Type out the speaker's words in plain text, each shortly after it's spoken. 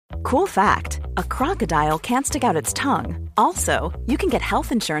Cool fact, a crocodile can't stick out its tongue. Also, you can get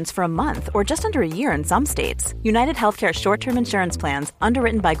health insurance for a month or just under a year in some states. United Healthcare short-term insurance plans,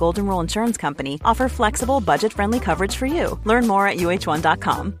 underwritten by Golden Rule Insurance Company, offer flexible, budget-friendly coverage for you. Learn more at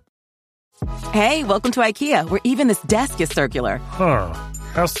uh1.com. Hey, welcome to IKEA, where even this desk is circular. Huh.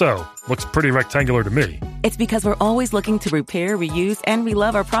 How so? Looks pretty rectangular to me. It's because we're always looking to repair, reuse, and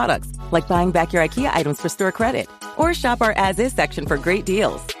relove our products, like buying back your IKEA items for store credit. Or shop our as-is section for great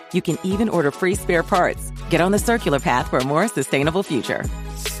deals. You can even order free spare parts. Get on the circular path for a more sustainable future.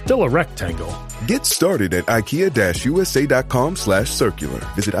 Still a rectangle. Get started at IKEA-USA.com/circular.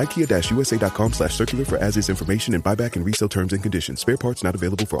 Visit IKEA-USA.com/circular for as-is information and buyback and resale terms and conditions. Spare parts not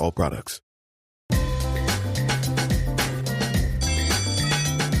available for all products.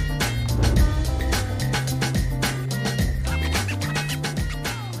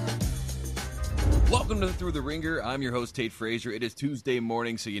 Welcome to Through the Ringer. I'm your host, Tate Frazier. It is Tuesday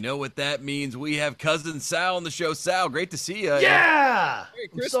morning, so you know what that means. We have cousin Sal on the show. Sal, great to see you. Yeah!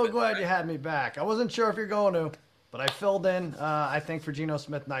 I'm so glad you had me back. I wasn't sure if you're going to, but I filled in, I think, for Geno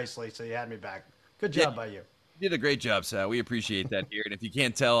Smith nicely, so you had me back. Good job by you. You did a great job, Sal. We appreciate that here. And if you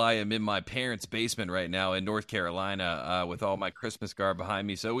can't tell, I am in my parents' basement right now in North Carolina with all my Christmas garb behind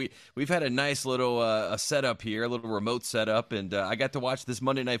me. So we've had a nice little a setup here, a little remote setup, and I got to watch this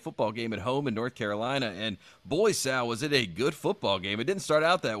Monday Night Football game at home in North Carolina. And boy, Sal, was it a good football game. It didn't start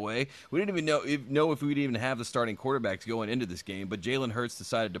out that way. We didn't even know if we'd even have the starting quarterbacks going into this game, but Jalen Hurts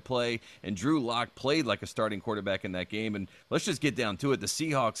decided to play, and Drew Lock played like a starting quarterback in that game. And let's just get down to it. The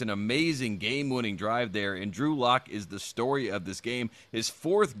Seahawks, an amazing game-winning drive there, and Drew Lock is the story of this game. His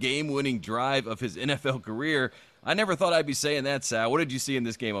fourth game-winning drive of his NFL career. I never thought I'd be saying that, Sal. What did you see in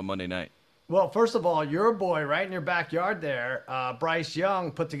this game on Monday night? Well, first of all, your boy right in your backyard there, Bryce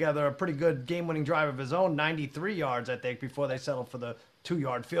Young, put together a pretty good game-winning drive of his own, 93 yards, I think, before they settled for the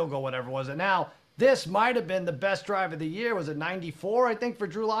 2-yard field goal, whatever it was. And now this might have been the best drive of the year. Was it 94, I think, for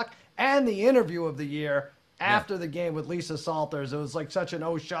Drew Lock? And the interview of the year after the game with Lisa Salters. It was like such an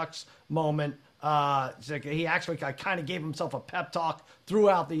oh shucks moment. It's like he actually kind of gave himself a pep talk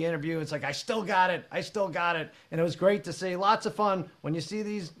throughout the interview. It's like, I still got it. And it was great to see. Lots of fun when you see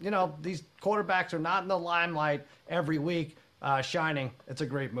these, these quarterbacks are not in the limelight every week shining. It's a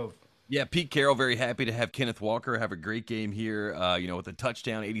great move. Yeah, Pete Carroll, very happy to have Kenneth Walker have a great game here, with a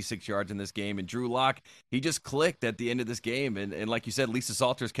touchdown, 86 yards in this game. And Drew Lock, he just clicked at the end of this game. And like you said, Lisa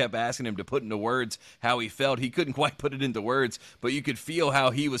Salters kept asking him to put into words how he felt. He couldn't quite put it into words, but you could feel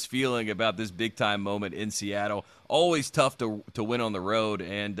how he was feeling about this big-time moment in Seattle. Always tough to win on the road,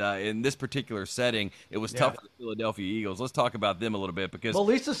 and in this particular setting, it was tough for the Philadelphia Eagles. Let's talk about them a little bit because. Well,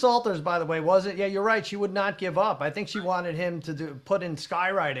 Lisa Salters, by the way, wasn't. Yeah, you're right. She would not give up. I think she wanted him to put in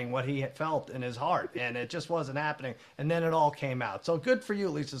skywriting what he felt in his heart, and it just wasn't happening. And then it all came out. So good for you,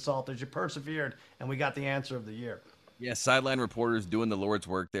 Lisa Salters. You persevered, and we got the answer of the year. Yeah, sideline reporters doing the Lord's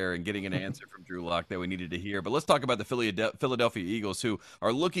work there and getting an answer from Drew Lock that we needed to hear. But let's talk about the Philadelphia Eagles, who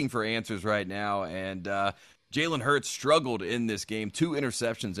are looking for answers right now, and. Jalen Hurts struggled in this game. 2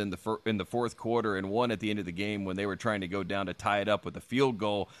 interceptions in the fourth quarter and 1 at the end of the game when they were trying to go down to tie it up with a field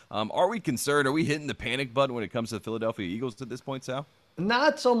goal. Are we concerned? Are we hitting the panic button when it comes to the Philadelphia Eagles at this point, Sal?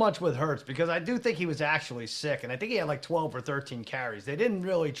 Not so much with Hurts, because I do think he was actually sick, and I think he had like 12 or 13 carries. They didn't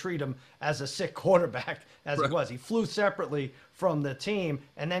really treat him as a sick quarterback as he was. He flew separately from the team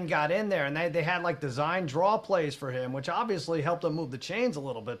and then got in there, and they had like design draw plays for him, which obviously helped him move the chains a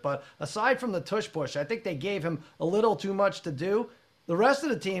little bit. But aside from the tush push, I think they gave him a little too much to do. The rest of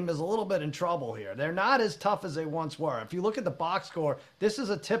the team is a little bit in trouble here. They're not as tough as they once were. If you look at the box score, this is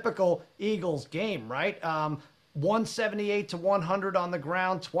a typical Eagles game, right? 178 to 100 on the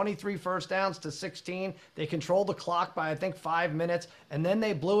ground, 23 first downs to 16. They controlled the clock by, I think, 5 minutes, and then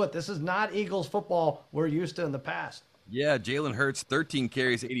they blew it. This is not Eagles football we're used to in the past. Yeah, Jalen Hurts, 13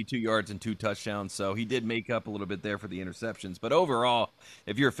 carries, 82 yards, and 2 touchdowns. So he did make up a little bit there for the interceptions. But overall,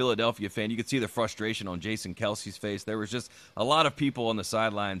 if you're a Philadelphia fan, you could see the frustration on Jason Kelsey's face. There was just a lot of people on the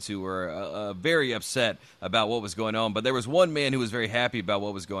sidelines who were very upset about what was going on. But there was one man who was very happy about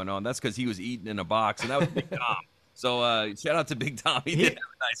what was going on. That's because he was eating in a box, and that was Big Tom. So shout out to Big Tom. He did have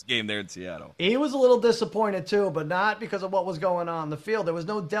a nice game there in Seattle. He was a little disappointed too, but not because of what was going on in the field. There was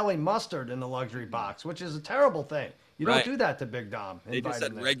no deli mustard in the luxury box, which is a terrible thing. You don't do that to Big Dom. They just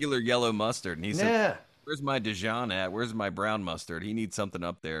had regular yellow mustard, and he said, "Where's my Dijon at? Where's my brown mustard? He needs something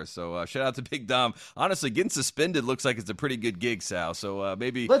up there." So shout out to Big Dom. Honestly, getting suspended looks like it's a pretty good gig, Sal. So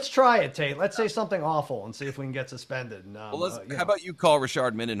maybe let's try it, Tate. Let's say something awful and see if we can get suspended. Well, how about you call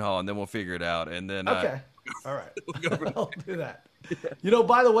Rashard Mendenhall, and then we'll figure it out. And then okay, all right, I'll do that.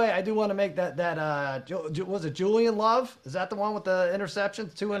 By the way, I do want to make was it Julian Love? Is that the one with the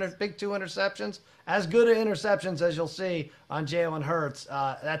interceptions? Two interceptions. As good at interceptions as you'll see on Jalen Hurts.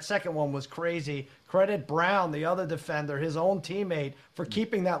 That second one was crazy. Credit Brown, the other defender, his own teammate, for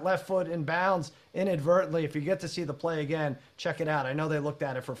keeping that left foot in bounds inadvertently. If you get to see the play again, check it out. I know they looked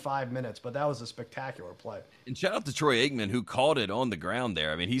at it for 5 minutes, but that was a spectacular play. And shout out to Troy Aikman, who called it on the ground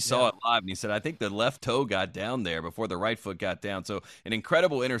there. I mean, he saw it live, and he said, I think the left toe got down there before the right foot got down. So an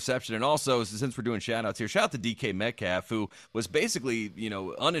incredible interception. And also, since we're doing shout-outs here, shout out to DK Metcalf, who was basically,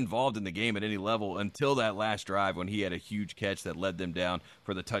 uninvolved in the game at any level until that last drive when he had a huge catch that led them down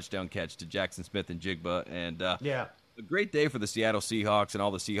for the touchdown catch to Jackson Smith and Jigba. And a great day for the Seattle Seahawks and all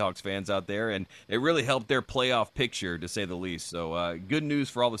the Seahawks fans out there, and it really helped their playoff picture, to say the least. So good news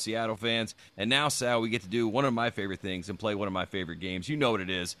for all the Seattle fans. And now, Sal, we get to do one of my favorite things and play one of my favorite games. You know what it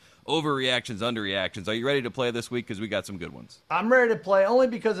is. Overreactions, underreactions. Are you ready to play this week? Because we got some good ones. I'm ready to play only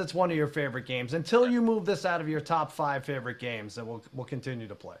because it's one of your favorite games. Until you move this out of your top 5 favorite games, then we'll continue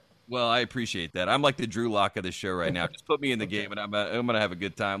to play. Well, I appreciate that. I'm like the Drew Lock of the show right now. Just put me in the game, and I'm going to have a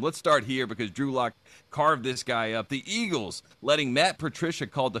good time. Let's start here because Drew Lock carved this guy up. The Eagles letting Matt Patricia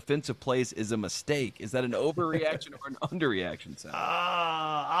call defensive plays is a mistake. Is that an overreaction or an underreaction, Sal?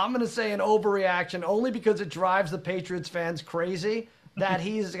 I'm going to say an overreaction only because it drives the Patriots fans crazy that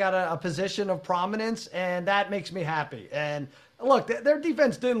he's got a position of prominence, and that makes me happy. And look, their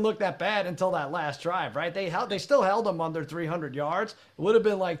defense didn't look that bad until that last drive, right? They still held them under 300 yards. It would have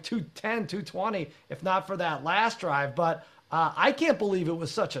been like 210, 220 if not for that last drive. But I can't believe it was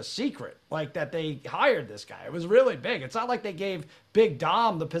such a secret, like that they hired this guy. It was really big. It's not like they gave Big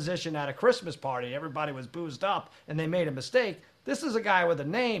Dom the position at a Christmas party. Everybody was boozed up and they made a mistake. This is a guy with a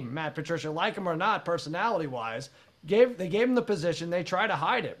name, Matt Patricia, like him or not, personality-wise. They gave him the position. They try to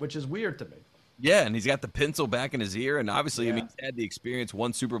hide it, which is weird to me. Yeah, and he's got the pencil back in his ear, and obviously, I mean, he's had the experience,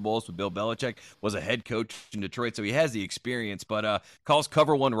 won Super Bowls with Bill Belichick, was a head coach in Detroit, so he has the experience, but calls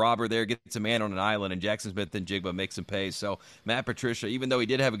cover one robber there, gets a man on an island, and Jackson Smith and Jigba makes him pay. So Matt Patricia, even though he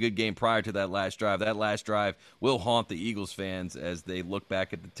did have a good game prior to that last drive will haunt the Eagles fans as they look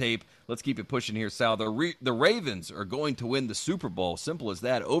back at the tape. Let's keep it pushing here, Sal. The Ravens are going to win the Super Bowl. Simple as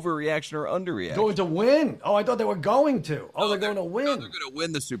that. Overreaction or underreaction? Going to win? Oh, I thought they were going to. Oh, they're going to win. No, they're going to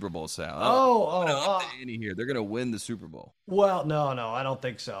win the Super Bowl, Sal. Here. They're going to win the Super Bowl. Well, no, I don't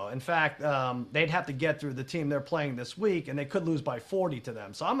think so. In fact, they'd have to get through the team they're playing this week, and they could lose by 40 to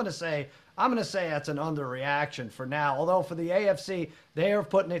them. So I'm going to say that's an underreaction for now. Although for the AFC, they are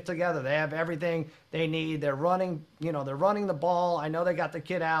putting it together. They have everything they need. They're running the ball. I know they got the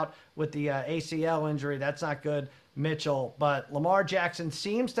kid out with the ACL injury. That's not good, Mitchell. But Lamar Jackson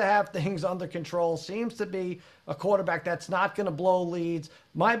seems to have things under control, seems to be a quarterback that's not going to blow leads.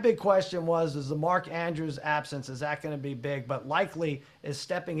 My big question is the Mark Andrews absence, is that going to be big? But likely is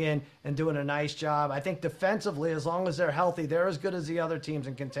stepping in and doing a nice job. I think defensively, as long as they're healthy, they're as good as the other teams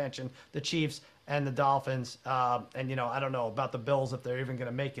in contention, the Chiefs and the Dolphins. I don't know about the Bills if they're even going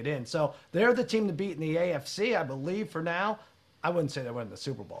to make it in. So they're the team to beat in the AFC, I believe, for now. I wouldn't say they win the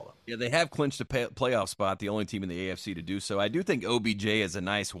Super Bowl, though. Yeah, they have clinched a playoff spot, the only team in the AFC to do so. I do think OBJ is a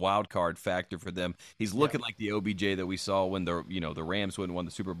nice wild card factor for them. He's looking like the OBJ that we saw when the Rams won the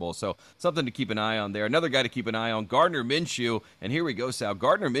Super Bowl. So something to keep an eye on there. Another guy to keep an eye on, Gardner Minshew. And here we go, Sal.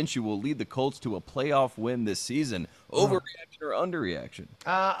 Gardner Minshew will lead the Colts to a playoff win this season. Overreaction or underreaction?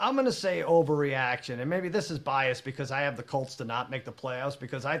 I'm going to say overreaction. And maybe this is biased because I have the Colts to not make the playoffs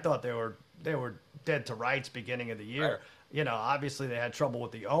because I thought they were dead to rights beginning of the year. Right. Obviously they had trouble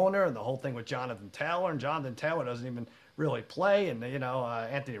with the owner and the whole thing with Jonathan Taylor, and Jonathan Taylor doesn't even really play, and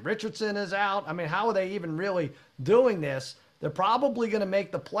Anthony Richardson is out. I mean, how are they even really doing this? They're probably going to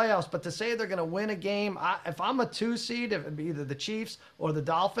make the playoffs, but to say they're going to win a game, if I'm a 2 seed, if it'd be either the Chiefs or the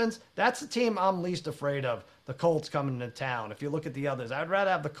Dolphins, that's the team I'm least afraid of, the Colts coming to town. If you look at the others, I'd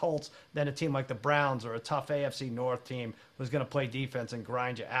rather have the Colts than a team like the Browns or a tough AFC North team who's going to play defense and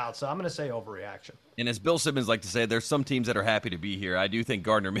grind you out. So I'm going to say overreaction. And as Bill Simmons like to say, there's some teams that are happy to be here. I do think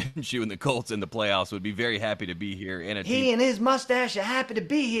Gardner Minshew and the Colts in the playoffs would be very happy to be here. He and his mustache are happy to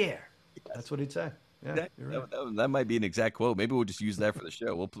be here. That's what he'd say. Yeah, that might be an exact quote. Maybe we'll just use that for the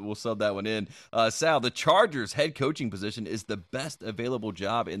show. We'll sub that one in. Sal, the Chargers head coaching position is the best available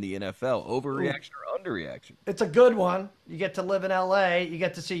job in the NFL. Overreaction or underreaction? It's a good one. You get to live in L.A. You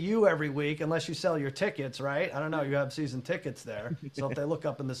get to see you every week, unless you sell your tickets, right? I don't know. You have season tickets there. So if they look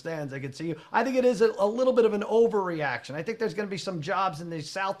up in the stands, they can see you. I think it is a little bit of an overreaction. I think there's going to be some jobs in these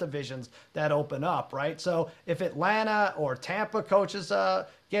South divisions that open up, right? So if Atlanta or Tampa coaches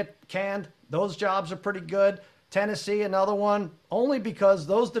get canned, those jobs are pretty good. Tennessee, another one, only because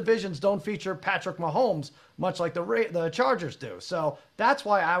those divisions don't feature Patrick Mahomes, much like the Chargers do. So that's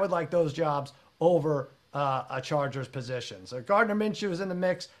why I would like those jobs over a Chargers position. So Gardner Minshew is in the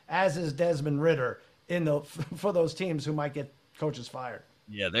mix, as is Desmond Ridder for those teams who might get coaches fired.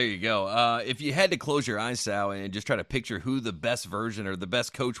 Yeah, there you go. If you had to close your eyes, Sal, and just try to picture who the best version or the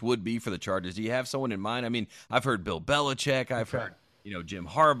best coach would be for the Chargers, do you have someone in mind? I mean, I've heard Bill Belichick. I've heard, Jim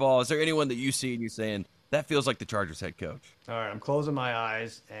Harbaugh. Is there anyone that you see and you're saying, that feels like the Chargers head coach? All right, I'm closing my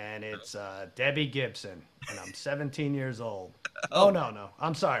eyes, and it's Debbie Gibson, and I'm 17 years old. No.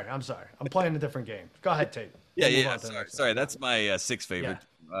 I'm sorry. I'm playing a different game. Go ahead, Tate. Yeah. Sorry. That's my sixth favorite.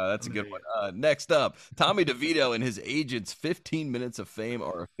 Yeah. That's a good one. Next up, Tommy DeVito and his agent's 15 minutes of fame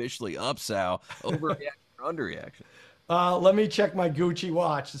are officially up, Sal. Overreaction or underreaction? Let me check my Gucci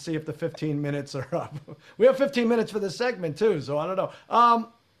watch to see if the 15 minutes are up. We have 15 minutes for this segment, too, so I don't know.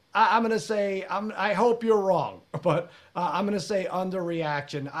 I'm going to say, I hope you're wrong, but I'm going to say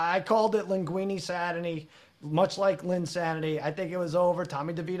underreaction. I called it Linguini Sanity, much like Lynn Sanity. I think it was over.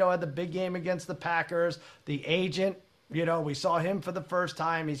 Tommy DeVito had the big game against the Packers. The agent, we saw him for the first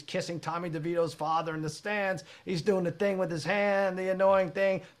time. He's kissing Tommy DeVito's father in the stands. He's doing the thing with his hand, the annoying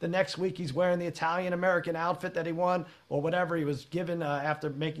thing. The next week he's wearing the Italian-American outfit that he won or whatever he was given after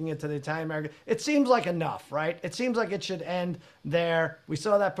making it to the Italian-American. It seems like enough, right? It seems like it should end there. We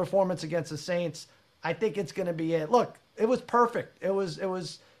saw that performance against the Saints. I think it's going to be it. Look, it was perfect. It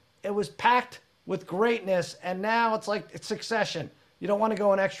was packed with greatness, and now it's like it's Succession. You don't want to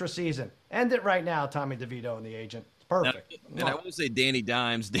go an extra season. End it right now, Tommy DeVito and the agent. Perfect. And I will say Danny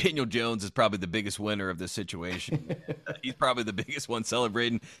Dimes, Daniel Jones is probably the biggest winner of this situation. He's probably the biggest one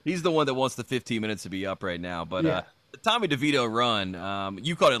celebrating. He's the one that wants the 15 minutes to be up right now. But the Tommy DeVito run,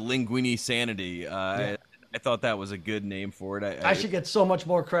 you called it Linguini Sanity. I thought that was a good name for it. I should get so much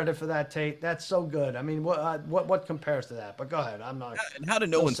more credit for that, Tate. That's so good. I mean, what compares to that? But go ahead. I'm not. And how did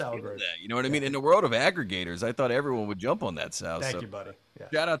no one celebrate that? You know what I mean? In the world of aggregators, I thought everyone would jump on that, Sal. Thank you, buddy. Yeah.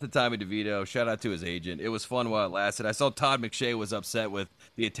 Shout out to Tommy DeVito. Shout out to his agent. It was fun while it lasted. I saw Todd McShay was upset with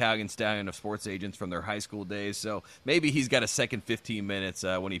the Italian stallion of sports agents from their high school days. So maybe he's got a second 15 minutes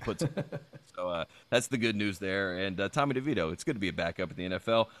when he puts it. So that's the good news there. And Tommy DeVito, it's good to be a backup in the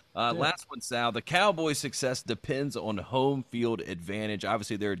NFL. Last one, Sal. The Cowboys' success depends on home field advantage.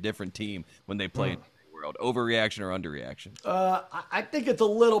 Obviously, they're a different team when they play in the world. Overreaction or underreaction? I think it's a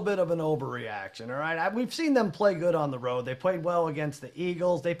little bit of an overreaction, all right? We've seen them play good on the road. They played well against the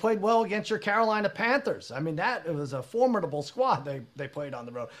Eagles. They played well against your Carolina Panthers. I mean, it was a formidable squad they played on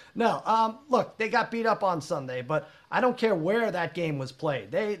the road. No, look, they got beat up on Sunday, but I don't care where that game was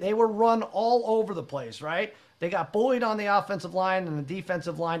played. They were run all over the place, right? They got bullied on the offensive line and the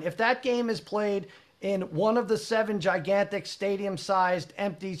defensive line. If that game is played in one of the 7 gigantic stadium-sized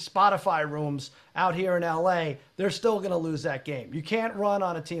empty Spotify rooms out here in L.A., they're still going to lose that game. You can't run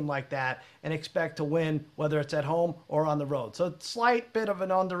on a team like that and expect to win, whether it's at home or on the road. So slight bit of an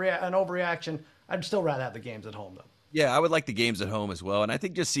overreaction. I'd still rather have the games at home, though. Yeah, I would like the games at home as well. And I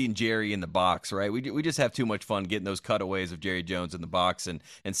think just seeing Jerry in the box, right? We just have too much fun getting those cutaways of Jerry Jones in the box and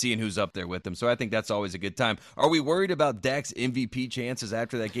seeing who's up there with him. So I think that's always a good time. Are we worried about Dak's MVP chances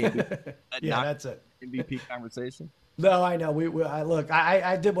after that game? That's it. MVP conversation? No, I know.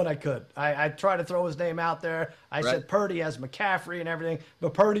 I did what I could. I tried to throw his name out there. I said Purdy has McCaffrey and everything,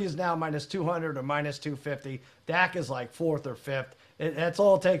 but Purdy is now minus 200 or minus 250. Dak is like 4th or 5th. That's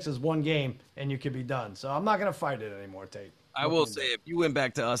all it takes is one game, and you could be done. So I'm not going to fight it anymore, Tate. I will say, if you went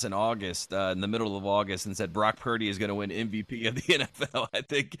back to us in August, in the middle of August, and said Brock Purdy is going to win MVP of the NFL, I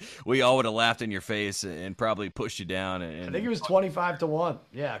think we all would have laughed in your face and probably pushed you down. I think it was 25-1.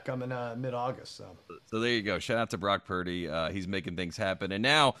 Yeah, coming mid-August. So there you go. Shout out to Brock Purdy. He's making things happen. And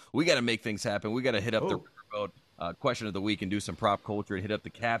now we got to make things happen. We got to hit up the Riverboat question of the week and do some prop culture and hit up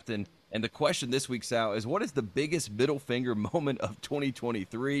the captain. And the question this week, Sal, is what is the biggest middle finger moment of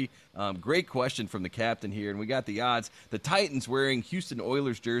 2023? Great question from the captain here. And we got the odds. The Titans wearing Houston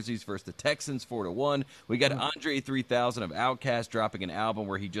Oilers jerseys versus the Texans 4-1. We got Andre 3000 of Outkast dropping an album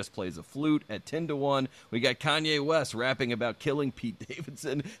where he just plays a flute at 10-1. We got Kanye West rapping about killing Pete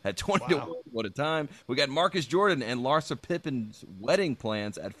Davidson at 20-1. What a time. We got Marcus Jordan and Larsa Pippen's wedding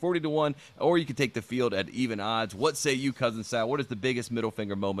plans at 40-1. Or you could take the field at even odds. What say you, Cousin Sal? What is the biggest middle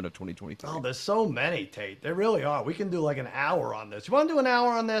finger moment of 2023? Oh, there's so many, Tate. There really are. We can do like an hour on this. You want to do an hour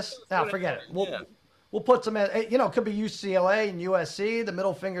on this? No, forget it. We'll put some, it could be UCLA and USC, the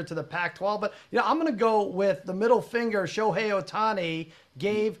middle finger to the Pac-12. But, I'm going to go with the middle finger Shohei Ohtani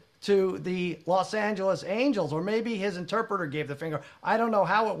gave to the Los Angeles Angels, or maybe his interpreter gave the finger. I don't know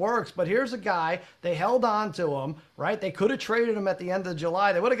how it works, but here's a guy. They held on to him, right? They could have traded him at the end of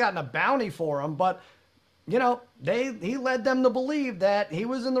July. They would have gotten a bounty for him, but he led them to believe that he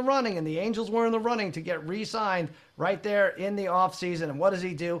was in the running and the Angels were in the running to get re-signed right there in the offseason. And what does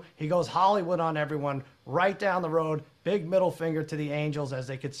he do? He goes Hollywood on everyone right down the road. Big middle finger to the Angels as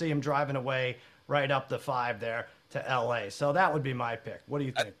they could see him driving away right up the 5 there to L.A. So that would be my pick. What do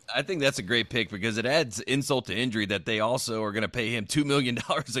you think? I think that's a great pick because it adds insult to injury that they also are going to pay him $2 million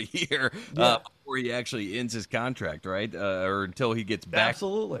a year before he actually ends his contract, right? Or until he gets back.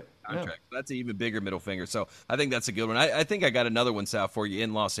 Absolutely. Contract. Yeah. That's an even bigger middle finger. So I think that's a good one. I think I got another one, Sal, for you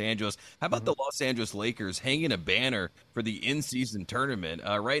in Los Angeles. How about the Los Angeles Lakers hanging a banner for the in-season tournament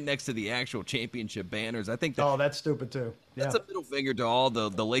right next to the actual championship banners? I think that's stupid too. Yeah. That's a middle finger to all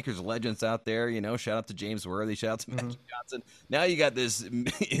the Lakers legends out there. Shout out to James Worthy. Shout out to Magic Johnson. Now you got this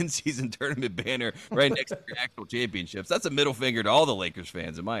in-season tournament banner right next to your actual championships. That's a middle finger to all the Lakers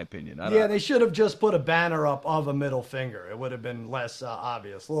fans, in my opinion. They should have just put a banner up of a middle finger. It would have been less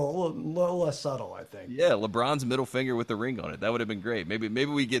obvious, a little less subtle, I think. Yeah, LeBron's middle finger with the ring on it. That would have been great. Maybe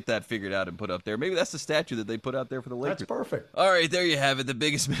we get that figured out and put up there. Maybe that's the statue that they put out there for the Lakers. That's perfect. All right, there you have it, the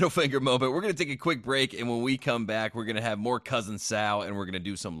biggest middle finger moment. We're going to take a quick break, and when we come back, we're going to have more Cousin Sal, and we're going to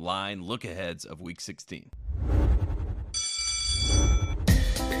do some line look-aheads of Week 16.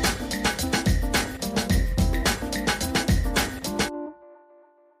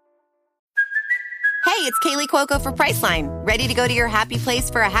 Hey, it's Kaylee Cuoco for Priceline. Ready to go to your happy place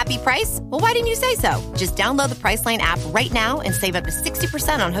for a happy price? Well, why didn't you say so? Just download the Priceline app right now and save up to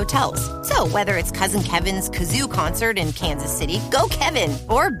 60% on hotels. So whether it's Cousin Kevin's Kazoo Concert in Kansas City, go Kevin,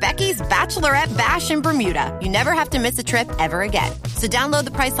 or Becky's Bachelorette Bash in Bermuda, you never have to miss a trip ever again. So download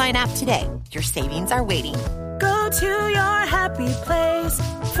the Priceline app today. Your savings are waiting. Go to your happy place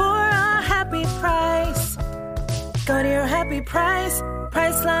for a happy price. Go to your happy price,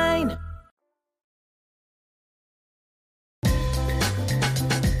 Priceline.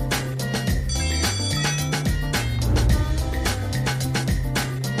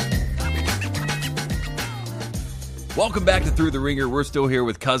 Welcome back to Through the Ringer. We're still here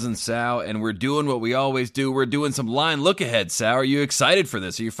with Cousin Sal, and we're doing what we always do. We're doing some line look-ahead, Sal. Are you excited for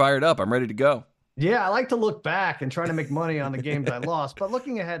this? Are you fired up? I'm ready to go. Yeah, I like to look back and try to make money on the games I lost, but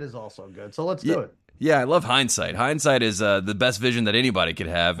looking ahead is also good. So let's do it. Yeah, I love hindsight. Hindsight is the best vision that anybody could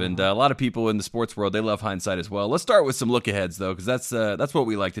have, and a lot of people in the sports world, they love hindsight as well. Let's start with some look-aheads, though, because that's what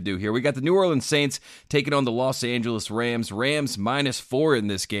we like to do here. We got the New Orleans Saints taking on the Los Angeles Rams. Rams -4 in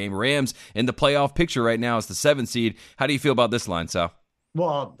this game. Rams in the playoff picture right now as the 7th seed. How do you feel about this line, Sal?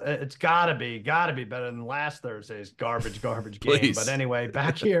 Well, it's gotta be better than last Thursday's garbage game. Please. But anyway,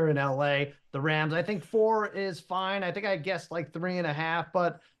 back here in LA, the Rams, I think 4 is fine. I think I guessed like 3.5,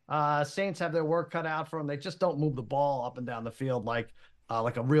 but Saints have their work cut out for them. They just don't move the ball up and down the field like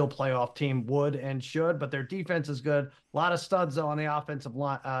a real playoff team would and should, but their defense is good. A lot of studs though on the offensive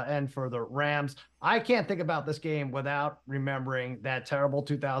line end for the Rams. I can't think about this game without remembering that terrible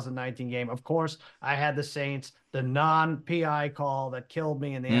 2019 game. Of course, I had the Saints, the non-PI call that killed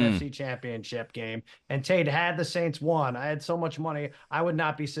me in the NFC Championship game. And Tate, had the Saints won, I had so much money, I would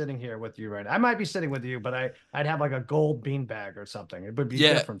not be sitting here with you right now. I might be sitting with you, but I'd have like a gold beanbag or something. It would be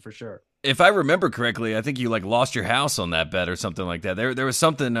different for sure. If I remember correctly, I think you lost your house on that bet or something like that. There was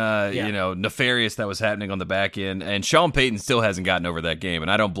something nefarious that was happening on the back end, and Sean Payton still hasn't gotten over that game,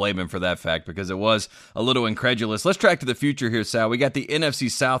 and I don't blame him for that fact because it was a little incredulous. Let's track to the future here, Sal. We got the NFC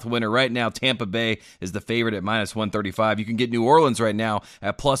South winner right now. Tampa Bay is the favorite at -135. You can get New Orleans right now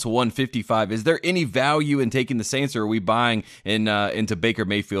at +155. Is there any value in taking the Saints, or are we buying into Baker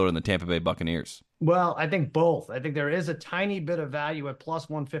Mayfield and the Tampa Bay Buccaneers? Well, I think both. I think there is a tiny bit of value at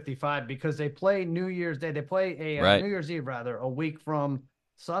 +155 because they play New Year's Day. They play New Year's Eve, a week from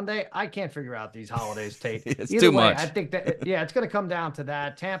Sunday. I can't figure out these holidays, Tate. It's Either too way, much. I think that, it's going to come down to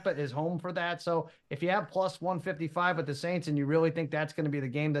that. Tampa is home for that. So if you have +155 with the Saints and you really think that's going to be the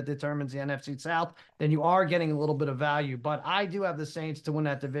game that determines the NFC South, then you are getting a little bit of value. But I do have the Saints to win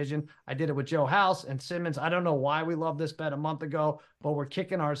that division. I did it with Joe House and Simmons. I don't know why we loved this bet a month ago, but we're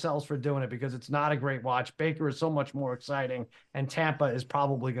kicking ourselves for doing it because it's not a great watch. Baker is so much more exciting, and Tampa is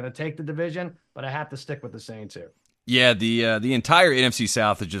probably going to take the division, but I have to stick with the Saints here. Yeah, the entire NFC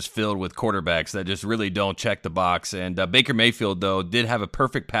South is just filled with quarterbacks that just really don't check the box. And Baker Mayfield, though, did have a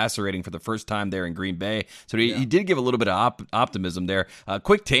perfect passer rating for the first time there in Green Bay. So he did give a little bit of optimism there.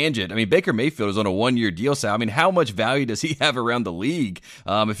 Quick tangent. I mean, Baker Mayfield is on a 1-year deal, Sal. I mean, how much value does he have around the league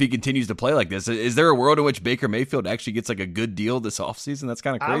if he continues to play like this? Is there a world in which Baker Mayfield actually gets like a good deal this offseason? That's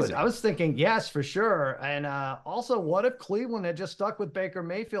kind of crazy. I was thinking, yes, for sure. And also, what if Cleveland had just stuck with Baker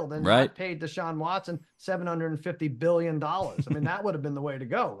Mayfield and not paid Deshaun Watson $750 billion? I mean, that would have been the way to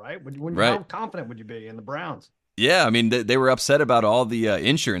go, right? How confident would you be in the Browns? Yeah, I mean, they were upset about all the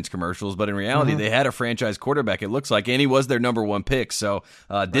insurance commercials, but in reality, they had a franchise quarterback, it looks like, and he was their number one pick. So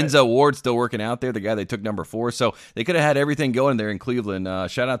Denzel Ward's still working out there, the guy they took number 4. So they could have had everything going there in Cleveland.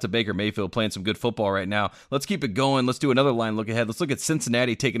 Shout out to Baker Mayfield playing some good football right now. Let's keep it going. Let's do another line look ahead. Let's look at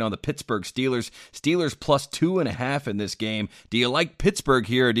Cincinnati taking on the Pittsburgh Steelers. Steelers plus 2.5 in this game. Do you like Pittsburgh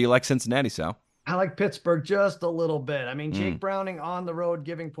here, or do you like Cincinnati, Sal? I like Pittsburgh just a little bit. I mean, Jake Browning on the road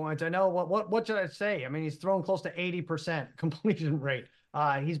giving points. I know what should I say? I mean, he's thrown close to 80% completion rate.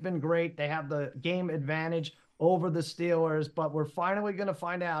 He's been great. They have the game advantage over the Steelers, but we're finally going to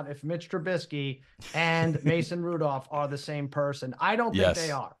find out if Mitch Trubisky and Mason Rudolph are the same person. I don't think they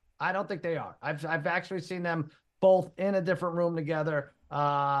are. I don't think they are. I've actually seen them both in a different room together.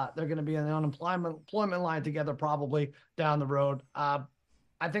 They're going to be in the unemployment line together probably down the road.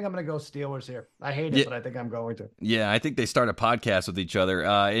 I think I'm going to go Steelers here. I hate it, but I think I'm going to. Yeah, I think they start a podcast with each other.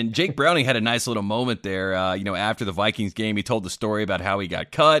 And Jake Browning had a nice little moment there. After the Vikings game, he told the story about how he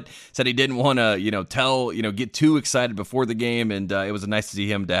got cut. Said he didn't want to, get too excited before the game, and it was nice to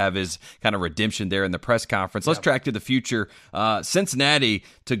see him to have his kind of redemption there in the press conference. Let's track to the future. Cincinnati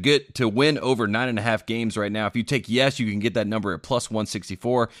to win over 9.5 games right now. If you take yes, you can get that number at plus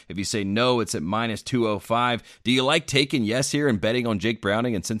 164. If you say no, it's at minus 205. Do you like taking yes here and betting on Jake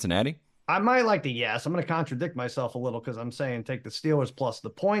Browning in Cincinnati? I might like the yes. I'm going to contradict myself a little because I'm saying take the Steelers plus the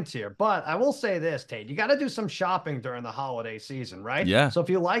points here. But I will say this, Tate, you got to do some shopping during the holiday season, right? Yeah. So if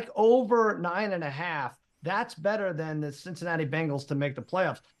you like over 9.5, that's better than the Cincinnati Bengals to make the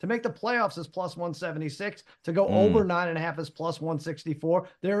playoffs. To make the playoffs is plus 176. To go over 9.5 is plus 164.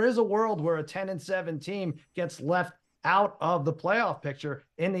 There is a world where a 10-7 team gets left out of the playoff picture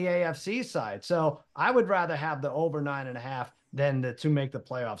in the AFC side. So I would rather have the over 9.5 than to make the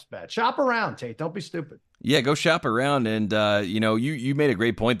playoffs bet. Shop around, Tate. Don't be stupid. Yeah, go shop around. And, you made a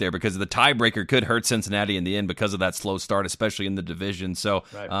great point there because the tiebreaker could hurt Cincinnati in the end because of that slow start, especially in the division. So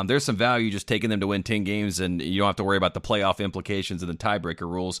there's some value just taking them to win 10 games, and you don't have to worry about the playoff implications and the tiebreaker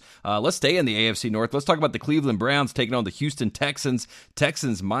rules. Let's stay in the AFC North. Let's talk about the Cleveland Browns taking on the Houston Texans.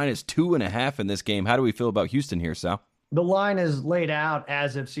 Texans minus 2.5 in this game. How do we feel about Houston here, Sal? The line is laid out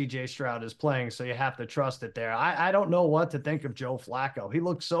as if C.J. Stroud is playing, so you have to trust it there. I don't know what to think of Joe Flacco. He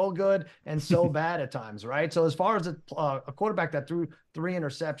looks so good and so bad at times, right? So as far as a quarterback that threw 3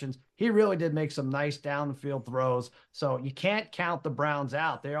 interceptions, he really did make some nice downfield throws. So you can't count the Browns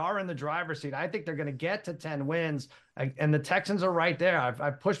out. They are in the driver's seat. I think they're going to get to 10 wins, and the Texans are right there.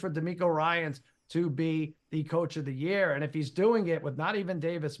 I've pushed for DeMeco Ryans to be the coach of the year. And if he's doing it with not even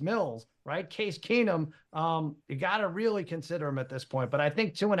Davis Mills, right? Case Keenum, you got to really consider him at this point. But I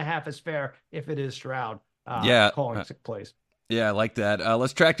think 2.5 is fair if it is Stroud calling plays. Yeah, I like that.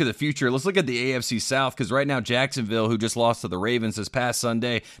 Let's track to the future. Let's look at the AFC South because right now Jacksonville, who just lost to the Ravens this past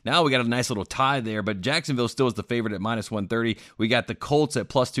Sunday, now we got a nice little tie there, but Jacksonville still is the favorite at minus 130. We got the Colts at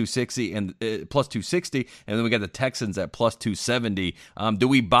plus 260 and then we got the Texans at plus 270. Do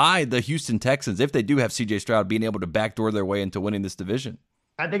we buy the Houston Texans if they do have C.J. Stroud being able to backdoor their way into winning this division?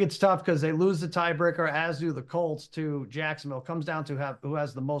 I think it's tough because they lose the tiebreaker, as do the Colts to Jacksonville. It comes down to who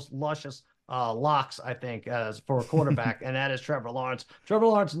has the most luscious locks, I think, as for a quarterback, and that is Trevor Lawrence. Trevor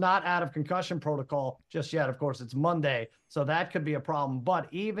Lawrence not out of concussion protocol just yet. Of course, it's Monday, so that could be a problem. But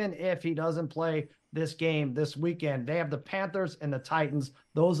even if he doesn't play this game this weekend, they have the Panthers and the Titans.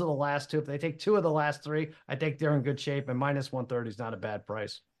 Those are the last 2. If they take 2 of the last 3, I think they're in good shape, and minus 130 is not a bad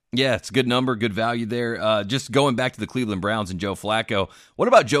price. Yeah, it's a good number, good value there. Just going back to the Cleveland Browns and Joe Flacco. What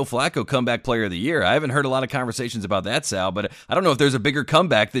about Joe Flacco, comeback player of the year? I haven't heard a lot of conversations about that, Sal, but I don't know if there's a bigger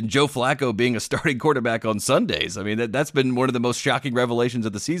comeback than Joe Flacco being a starting quarterback on Sundays. I mean, that's been one of the most shocking revelations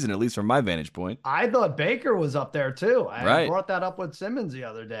of the season, at least from my vantage point. I thought Baker was up there, too. I brought that up with Simmons the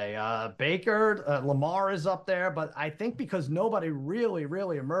other day. Baker, Lamar is up there, but I think because nobody really,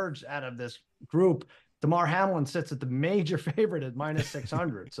 really emerged out of this group, DeMar Hamlin sits at the major favorite at minus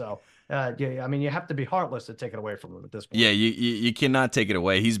 600. So, I mean, you have to be heartless to take it away from him at this point. Yeah, you cannot take it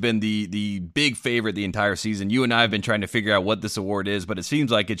away. He's been the big favorite the entire season. You and I have been trying to figure out what this award is, but it seems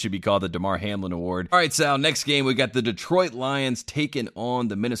like it should be called the DeMar Hamlin Award. All right, Sal, next game, we got the Detroit Lions taking on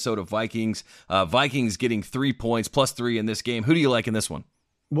the Minnesota Vikings. Vikings getting 3 points, plus 3 in this game. Who do you like in this one?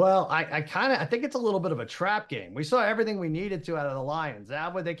 Well, I think it's a little bit of a trap game. We saw everything we needed to out of the Lions.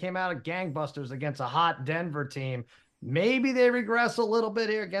 That way they came out of gangbusters against a hot Denver team. Maybe they regress a little bit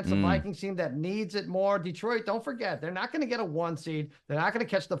here against the Vikings team that needs it more. Detroit, don't forget, they're not going to get a 1 seed. They're not going to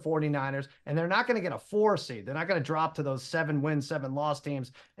catch the 49ers, and they're not going to get a 4 seed. They're not going to drop to those 7-win, 7-loss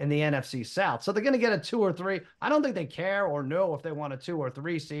teams in the NFC South. So they're going to get a 2 or 3. I don't think they care or know if they want a 2 or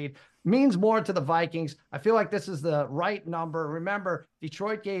 3 seed. Means more to the Vikings. I feel like this is the right number. Remember,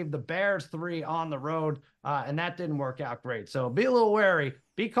 Detroit gave the Bears 3 on the road, and that didn't work out great. So be a little wary.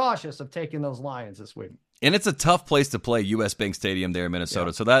 Be cautious of taking those Lions this week. And it's a tough place to play, U.S. Bank Stadium there in Minnesota.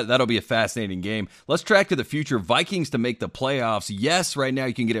 Yeah. So that'll be a fascinating game. Let's track to the future. Vikings to make the playoffs. Yes, right now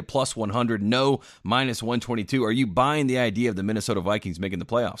you can get it plus 100. No, minus 122. Are you buying the idea of the Minnesota Vikings making the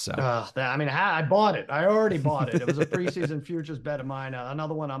playoffs, Sal? I bought it. I already bought it. It was a preseason futures bet of mine.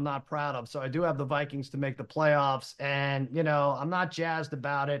 Another one I'm not proud of. So I do have the Vikings to make the playoffs. And, I'm not jazzed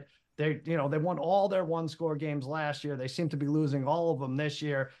about it. They won all their one-score games last year. They seem to be losing all of them this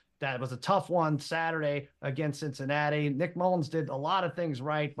year. That was a tough one Saturday against Cincinnati. Nick Mullins did a lot of things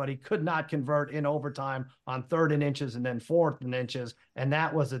right, but he could not convert in overtime on 3rd and inches and then 4th and inches, and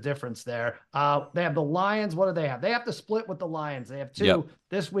that was the difference there. They have the Lions. What do they have? They have to split with the Lions. They have 2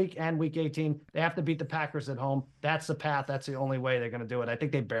 this week and week 18. They have to beat the Packers at home. That's the path. That's the only way they're going to do it. I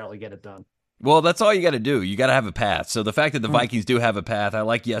think they barely get it done. Well, that's all you got to do. You got to have a path. So the fact that the Vikings do have a path, I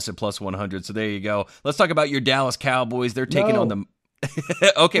like yes at plus 100. So there you go. Let's talk about your Dallas Cowboys. They're taking on the...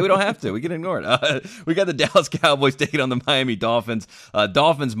 Okay, we don't have to. We can ignore it. We got the Dallas Cowboys taking on the Miami Dolphins.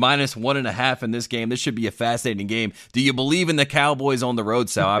 Dolphins minus 1.5 in this game. This should be a fascinating game. Do you believe in the Cowboys on the road,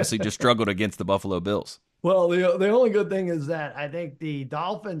 Sal? Obviously just struggled against the Buffalo Bills. Well, the only good thing is that I think the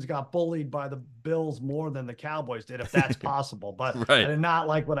Dolphins got bullied by the Bills more than the Cowboys did, if that's possible. But right. I did not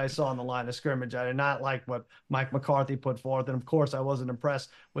like what I saw in the line of scrimmage. I did not like what Mike McCarthy put forth. And, of course, I wasn't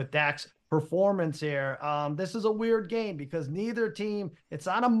impressed with Dak's performance here. This is a weird game because neither team, it's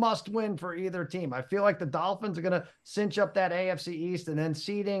not a must win for either team. I feel like the Dolphins are going to cinch up that AFC East, and then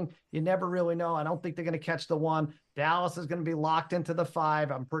seeding, you never really know. I don't think they're going to catch the 1. Dallas is going to be locked into the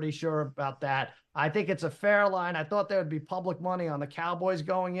 5. I'm pretty sure about that. I think it's a fair line. I thought there would be public money on the Cowboys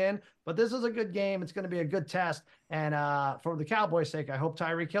going in, but this is a good game. It's going to be a good test. And for the Cowboys' sake, I hope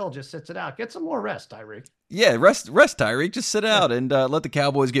Tyreek Hill just sits it out. Get some more rest, Tyreek. Yeah, rest Tyreek. Just sit out and let the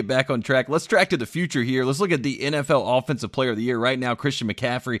Cowboys get back on track. Let's track to the future here. Let's look at the NFL Offensive Player of the Year. Right now, Christian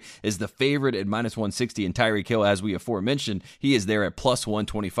McCaffrey is the favorite at minus 160, and Tyreek Hill, as we aforementioned, he is there at plus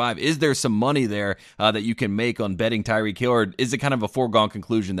 125. Is there some money there that you can make on betting Tyreek Hill, or is it kind of a foregone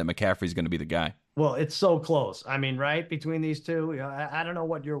conclusion that McCaffrey is going to be the guy? Well, it's so close. I mean, right, between these two, I don't know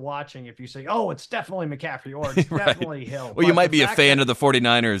what you're watching. If you say, oh, it's definitely McCaffrey or it's definitely Hill. Well, you might be a fan of the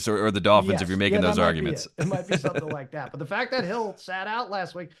 49ers or the Dolphins if you're making those arguments. It might be something like that. But the fact that Hill sat out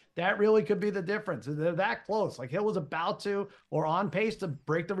last week, that really could be the difference. They're that close. Like Hill was about to or on pace to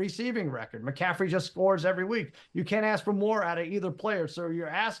break the receiving record. McCaffrey just scores every week. You can't ask for more out of either player. So you're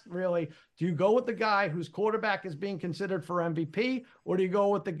asked really, do you go with the guy whose quarterback is being considered for MVP, or do you go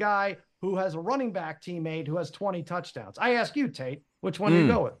with the guy who has a running back teammate who has 20 touchdowns? I ask you, Tate, which one do you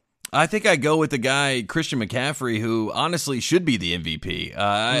go with? I think I go with the guy, Christian McCaffrey, who honestly should be the MVP.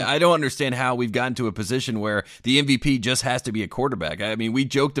 I don't understand how we've gotten to a position where the MVP just has to be a quarterback. I mean, we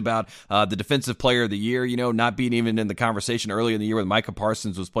joked about the Defensive Player of the Year, not being even in the conversation early in the year when Micah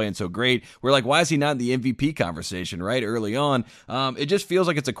Parsons was playing so great. We're like, why is he not in the MVP conversation, right, early on? It just feels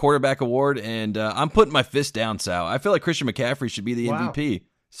like it's a quarterback award, and I'm putting my fist down, Sal. I feel like Christian McCaffrey should be the MVP.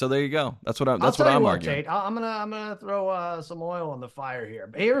 So there you go. That's what I'm arguing. Tate, I'm gonna throw some oil on the fire here.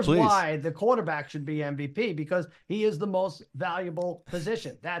 But here's why the quarterback should be MVP, because he is the most valuable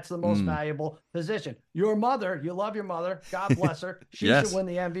position. That's the most valuable position. Your mother, you love your mother. God bless her. She should win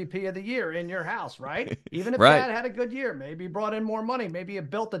the MVP of the year in your house, right? Even if Dad had a good year, maybe brought in more money, maybe you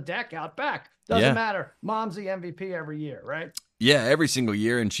built a deck out back. Doesn't matter. Mom's the MVP every year, right? Yeah, every single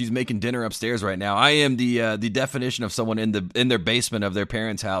year, and she's making dinner upstairs right now. I am the definition of someone in their basement of their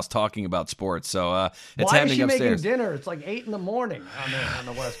parents' house talking about sports. So it's happening upstairs. Why is she making dinner? It's like 8 a.m. on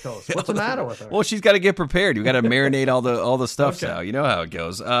the West Coast. What's the matter with her? Well, she's got to get prepared. We got to marinate all the stuff. Okay. Sal. You know how it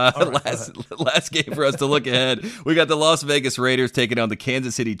goes. Last game for us to look ahead. We got the Las Vegas Raiders taking on the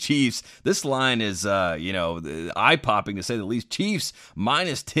Kansas City Chiefs. This line is eye popping to say the least. Chiefs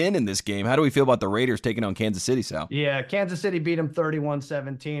minus 10 in this game. How do we feel about the Raiders taking on Kansas City, Sal? Yeah, Kansas City beat them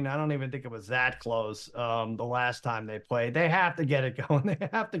 31-17. I don't even think it was that close the last time they played. They have to get it going. They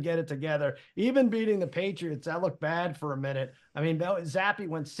have to get it together. Even beating the Patriots, that looked bad for a minute. I mean, Zappe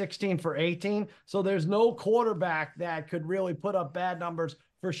went 16 for 18, so there's no quarterback that could really put up bad numbers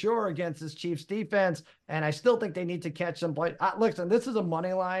for sure against this Chiefs defense, and I still think they need to catch some play. Listen, this is a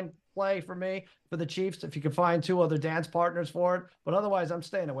money line play for me for the Chiefs if you can find 2 other dance partners for it. But otherwise, I'm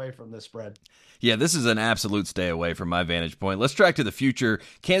staying away from this spread. Yeah, this is an absolute stay away from my vantage point. Let's track to the future.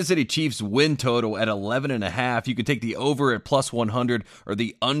 Kansas City Chiefs win total at 11.5. You can take the over at plus 100 or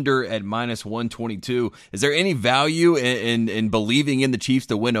the under at minus 122. Is there any value in believing in the Chiefs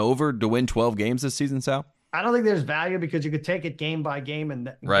to win 12 games this season, Sal? I don't think there's value because you could take it game by game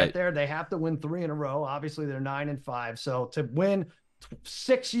and get there. They have to win 3 in a row. Obviously, they're 9-5. So to win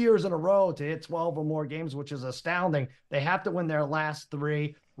 6 years in a row to hit 12 or more games, which is astounding, they have to win their last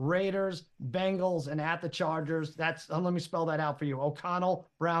 3. Raiders, Bengals, and at the Chargers. That's let me spell that out for you. O'Connell,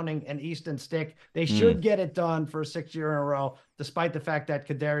 Browning, and Easton Stick. They should get it done for a 6th year in a row, despite the fact that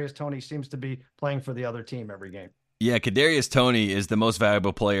Kadarius Toney seems to be playing for the other team every game. Yeah, Kadarius Toney is the most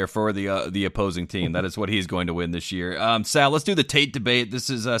valuable player for the opposing team. That is what he's going to win this year. Sal, let's do the Tate debate. This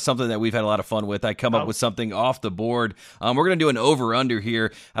is something that we've had a lot of fun with. I come up with something off the board. We're going to do an over-under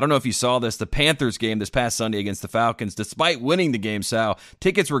here. I don't know if you saw this. The Panthers game this past Sunday against the Falcons, despite winning the game, Sal,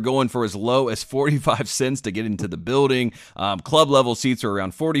 tickets were going for as low as 45 cents to get into the building. Club-level seats are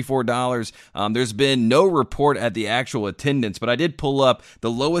around $44. There's been no report at the actual attendance, but I did pull up the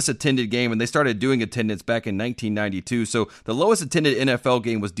lowest attended game, and they started doing attendance back in 1992. So the lowest attended NFL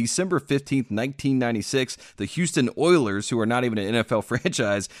game was December 15th, 1996. The Houston Oilers, who are not even an NFL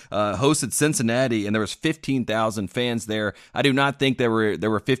franchise, hosted Cincinnati, and there was 15,000 fans there. I do not think there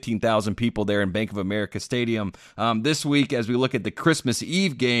were 15,000 people there in Bank of America Stadium. This week, as we look at the Christmas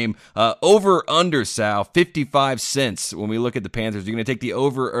Eve game, over under, Sal, 55 cents. When we look at the Panthers, you're going to take the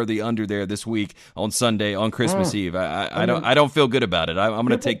over or the under there this week on Sunday on Christmas Eve. I don't feel good about it. I'm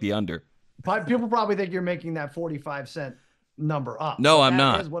going to take the under. People probably think you're making that 45-cent number up. No, I'm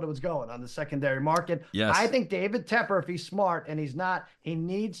not. That is what it was going on the secondary market. Yes. I think David Tepper, if he's smart, and he's not, he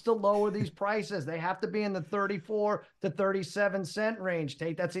needs to lower these prices. They have to be in the 34 to 37 cent range,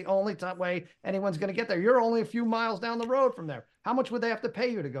 Tate. That's the only way anyone's going to get there. You're only a few miles down the road from there. How much would they have to pay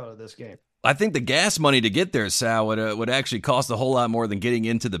you to go to this game? I think the gas money to get there, Sal, would actually cost a whole lot more than getting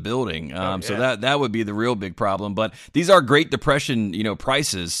into the building. So that would be the real big problem. But these are Great Depression,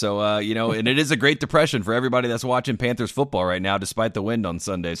 prices. So, and it is a Great Depression for everybody that's watching Panthers football right now, despite the wind on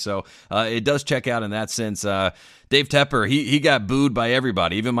Sunday. So it does check out in that sense. Dave Tepper, he got booed by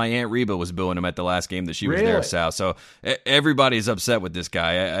everybody. Even my Aunt Reba was booing him at the last game that she was there, Sal. So everybody's upset with this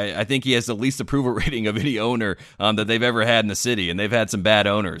guy. I think he has the least approval rating of any owner that they've ever had in the city, and they've had some bad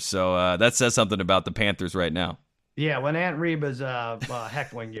owners. So that says something about the Panthers right now. Yeah, when Aunt Reba's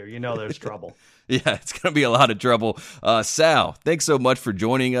heckling you, there's trouble. Yeah, it's going to be a lot of trouble. Sal, thanks so much for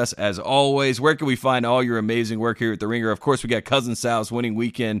joining us as always. Where can we find all your amazing work here at The Ringer? Of course, we got Cousin Sal's Winning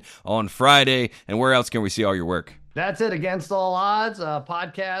Weekend on Friday. And where else can we see all your work? That's it. Against All Odds,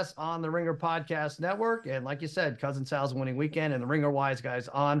 podcast on the Ringer Podcast Network. And like you said, Cousin Sal's Winning Weekend and the Ringer Wise Guys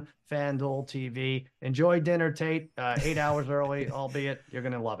on FanDuel TV. Enjoy dinner, Tate. 8 hours early, albeit you're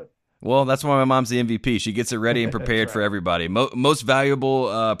going to love it. Well, that's why my mom's the MVP. She gets it ready and prepared for everybody. Most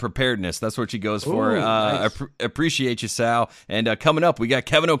valuable preparedness. That's what she goes for. Nice. Appreciate you, Sal. And coming up, we got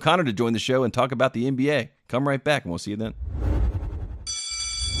Kevin O'Connor to join the show and talk about the NBA. Come right back, and we'll see you then.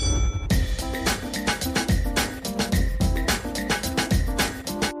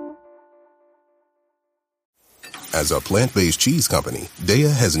 As a plant-based cheese company,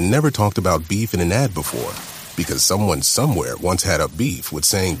 Daya has never talked about beef in an ad before. Because someone somewhere once had a beef with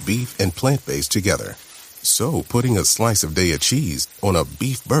saying beef and plant-based together. So putting a slice of Daya cheese on a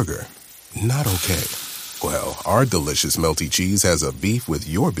beef burger, not okay. Well, our delicious melty cheese has a beef with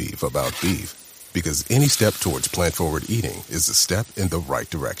your beef about beef. Because any step towards plant-forward eating is a step in the right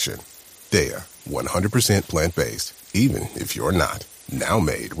direction. Daya, 100% plant-based, even if you're not. Now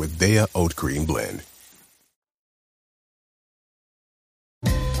made with Daya Oat Cream Blend.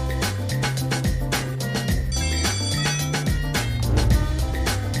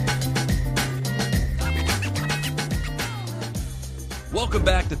 Welcome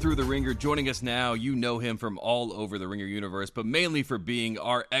back to Through the Ringer. Joining us now, you know him from all over the Ringer universe, but mainly for being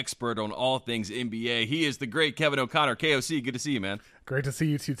our expert on all things NBA. He is the great Kevin O'Connor. KOC, good to see you, man. Great to see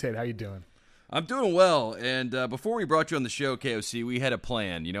you too, Tate. How you doing? I'm doing well, and before we brought you on the show, KOC, we had a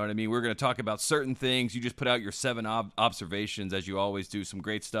plan, you know what I mean? We were going to talk about certain things. You just put out your 7 observations, as you always do, some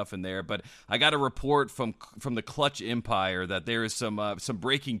great stuff in there, but I got a report from the Clutch Empire that there is some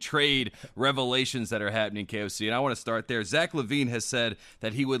breaking trade revelations that are happening, KOC, and I want to start there. Zach LaVine has said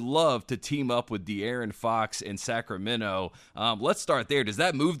that he would love to team up with De'Aaron Fox in Sacramento. Let's start there. Does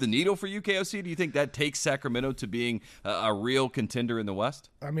that move the needle for you, KOC? Do you think that takes Sacramento to being a real contender in the West?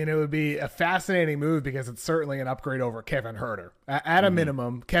 I mean, it would be a fast fascinating move because it's certainly an upgrade over Kevin Huerter. At a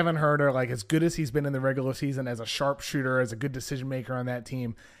minimum, Kevin Huerter, like as good as he's been in the regular season as a sharpshooter, as a good decision maker on that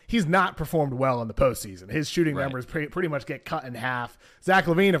team, he's not performed well in the postseason. His shooting numbers pretty much get cut in half. Zach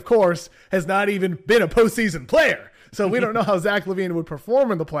LaVine, of course, has not even been a postseason player. So we don't know how Zach LaVine would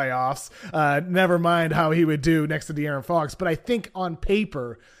perform in the playoffs. Never mind how he would do next to De'Aaron Fox. But I think on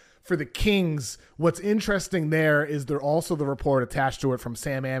paper, for the Kings, what's interesting there is there also the report attached to it from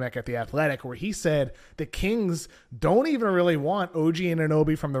Sam Amick at The Athletic, where he said the Kings don't even really want OG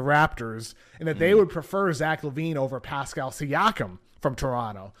Anunoby from the Raptors, and that they would prefer Zach LaVine over Pascal Siakam from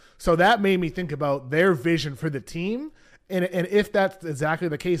Toronto. So that made me think about their vision for the team. And if that's exactly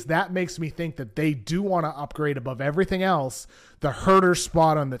the case, that makes me think that they do want to upgrade above everything else the Huerter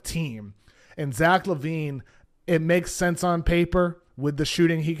spot on the team. And Zach LaVine, it makes sense on paper. With the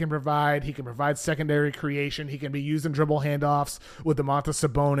shooting he can provide secondary creation. He can be used in dribble handoffs with Domantas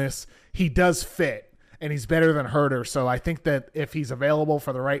Sabonis. He does fit, and he's better than Huerter. So I think that if he's available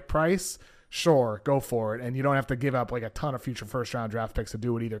for the right price, sure, go for it. And you don't have to give up like a ton of future first-round draft picks to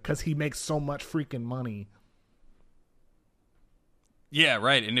do it either because he makes so much freaking money. Yeah,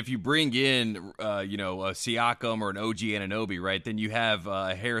 right. And if you bring in, a Siakam or an OG Anunoby, right, then you have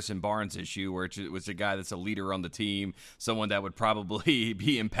a Harrison Barnes issue where it was a guy that's a leader on the team, someone that would probably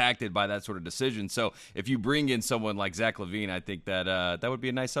be impacted by that sort of decision. So if you bring in someone like Zach LaVine, I think that that would be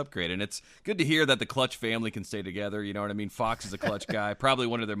a nice upgrade. And it's good to hear that the Clutch family can stay together. You know what I mean? Fox is a Clutch guy, probably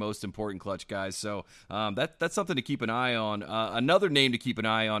one of their most important Clutch guys. So that's something to keep an eye on. Another name to keep an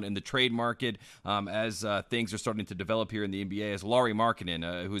eye on in the trade market as things are starting to develop here in the NBA is Lauri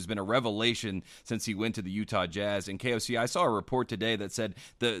Markkanen, who's been a revelation since he went to the Utah Jazz. And KOC, I saw a report today that said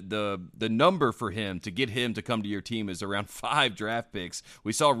the number for him to get him to come to your team is around 5 draft picks.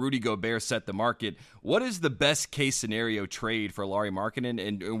 We saw Rudy Gobert set the market. What is the best case scenario trade for Lauri Markkanen,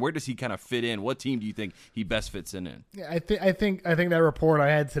 and where does he kind of fit in? What team do you think he best fits in? Yeah, I think that report I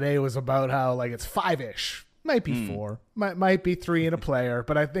had today was about how like it's 5-ish. Might be 4, might be 3 in a player,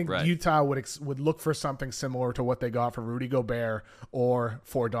 but I think Utah would look for something similar to what they got for Rudy Gobert or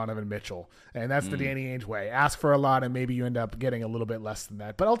for Donovan Mitchell, and that's the Danny Ainge way. Ask for a lot, and maybe you end up getting a little bit less than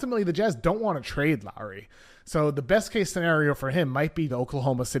that. But ultimately, the Jazz don't want to trade Lauri, so the best case scenario for him might be the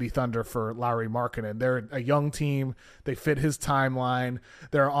Oklahoma City Thunder for Lauri Markkanen. They're a young team. They fit his timeline.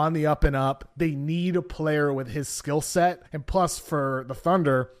 They're on the up and up. They need a player with his skill set, and plus for the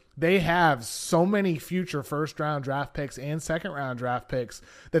Thunder, they have so many future first-round draft picks and second-round draft picks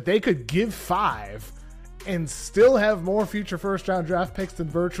that they could give 5 and still have more future first-round draft picks than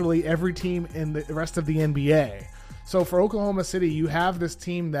virtually every team in the rest of the NBA. So for Oklahoma City, you have this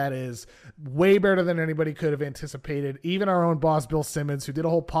team that is way better than anybody could have anticipated. Even our own boss, Bill Simmons, who did a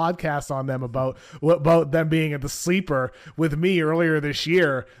whole podcast on them about them being at the sleeper with me earlier this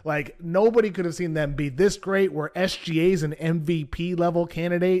year. Like, nobody could have seen them be this great, where SGA's an MVP level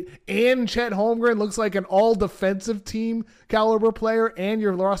candidate, and Chet Holmgren looks like an all defensive team caliber player, and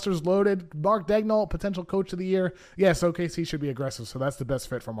your roster's loaded. Mark Daigneault, potential coach of the year. Yes, OKC should be aggressive, so that's the best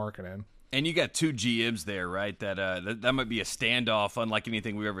fit for Markkanen. And you got 2 GMs there, right? That might be a standoff unlike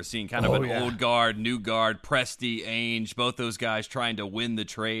anything we've ever seen. Kind of old guard, new guard, Presti, Ainge, both those guys trying to win the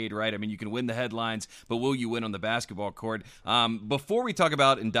trade, right? I mean, you can win the headlines, but will you win on the basketball court? Before we talk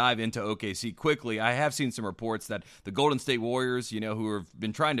about and dive into OKC quickly, I have seen some reports that the Golden State Warriors, who have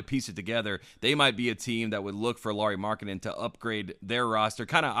been trying to piece it together, they might be a team that would look for Lauri Markkanen to upgrade their roster,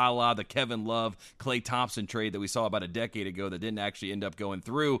 kind of a la the Kevin Love, Klay Thompson trade that we saw about a decade ago that didn't actually end up going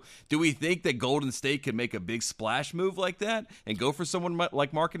through. Do we think that Golden State could make a big splash move like that and go for someone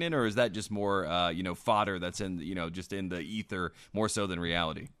like Markkanen, or is that just more fodder that's in just in the ether more so than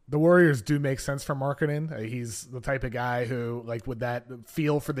reality? The Warriors do make sense for Markkanen. He's the type of guy who, like, with that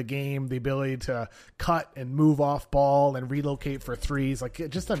feel for the game, the ability to cut and move off ball and relocate for threes. Like,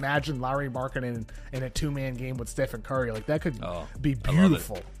 just imagine Lauri Markkanen in a 2-man game with Stephen Curry. Like, that could be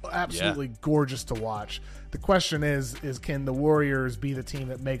beautiful. Absolutely gorgeous to watch. The question is can the Warriors be the team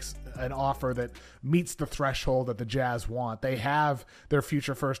that makes an offer that meets the threshold that the Jazz want? They have their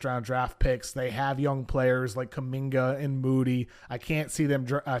future first-round draft picks. They have young players like Kuminga and Moody. I can't see them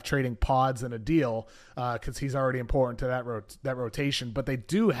trading Pods in a deal because he's already important to that rotation. But they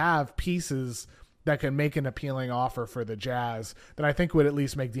do have pieces that can make an appealing offer for the Jazz that I think would at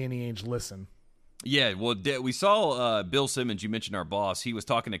least make Danny Ainge listen. Yeah, well, we saw Bill Simmons, you mentioned our boss. He was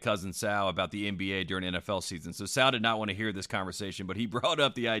talking to Cousin Sal about the NBA during NFL season. So Sal did not want to hear this conversation, but he brought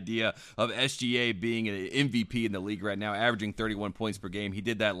up the idea of SGA being an MVP in the league right now, averaging 31 points per game. He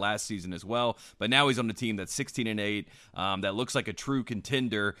did that last season as well, but now he's on a team that's 16-8, that looks like a true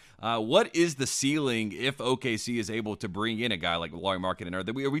contender. What is the ceiling if OKC is able to bring in a guy like Lauri Markkanen?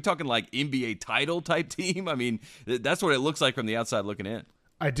 Are we talking like NBA title type team? I mean, that's what it looks like from the outside looking in.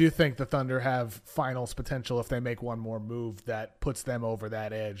 I do think the Thunder have finals potential if they make one more move that puts them over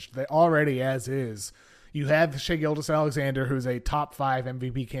that edge. They already, as is, you have Shai Gilgeous-Alexander, who's a top 5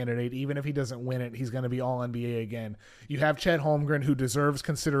 MVP candidate. Even if he doesn't win it, he's going to be All-NBA again. You have Chet Holmgren, who deserves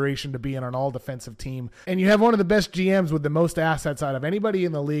consideration to be in an all-defensive team. And you have one of the best GMs with the most assets out of anybody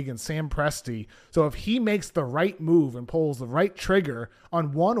in the league in Sam Presti. So if he makes the right move and pulls the right trigger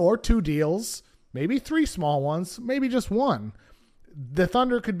on 1 or 2 deals, maybe 3 small ones, maybe just 1, the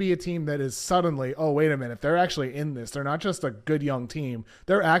Thunder could be a team that is suddenly, oh, wait a minute, they're actually in this. They're not just a good young team.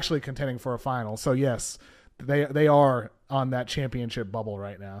 They're actually contending for a final. So, yes, they are on that championship bubble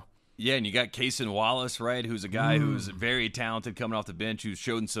right now. Yeah, and you got Cason Wallace, right, who's a guy who's very talented coming off the bench, who's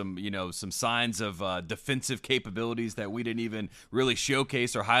shown some signs of defensive capabilities that we didn't even really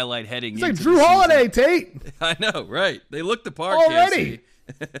showcase or highlight heading into like Drew Holiday, Tate. I know, right? They look the part already. KC.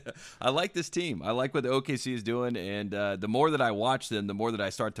 I like this team. I like what the OKC is doing, and the more that I watch them, the more that I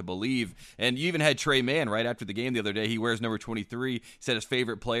start to believe. And you even had Trey Mann right after the game the other day. He wears number 23. He said his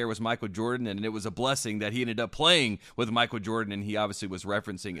favorite player was Michael Jordan, and it was a blessing that he ended up playing with Michael Jordan, and he obviously was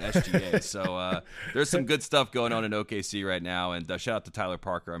referencing SGA. So there's some good stuff going on in OKC right now, and shout out to Tyler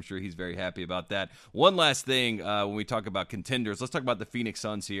Parker. I'm sure he's very happy about that. One last thing when we talk about contenders, let's talk about the Phoenix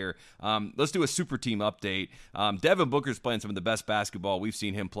Suns here. Let's do a super team update. Devin Booker's playing some of the best basketball we've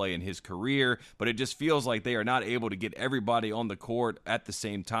seen him play in his career, but it just feels like they are not able to get everybody on the court at the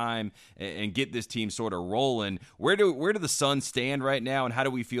same time and get this team sort of rolling. Where do the Suns stand right now, and how do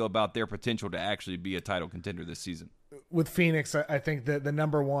we feel about their potential to actually be a title contender this season? With Phoenix, I think that the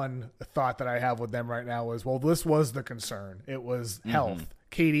number one thought that I have with them right now is, well, this was the concern. It was health.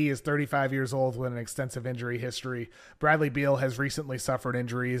 KD is 35 years old with an extensive injury history. Bradley Beal has recently suffered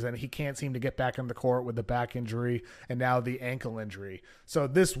injuries, and he can't seem to get back in the court with the back injury and now the ankle injury. So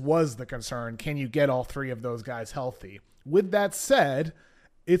this was the concern. Can you get all 3 of those guys healthy? With that said,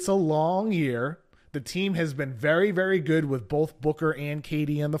 it's a long year. The team has been very, very good with both Booker and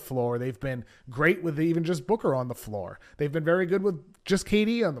KD on the floor. They've been great with even just Booker on the floor. They've been very good with just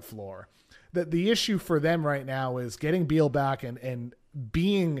KD on the floor. The issue for them right now is getting Beal back and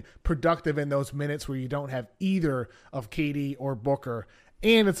being productive in those minutes where you don't have either of KD or Booker,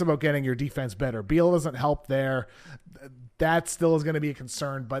 and it's about getting your defense better. Beal doesn't help there. That still is going to be a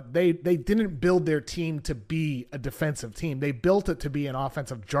concern, but they didn't build their team to be a defensive team. They built it to be an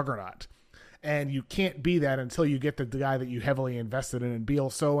offensive juggernaut, and you can't be that until you get the guy that you heavily invested in Beal.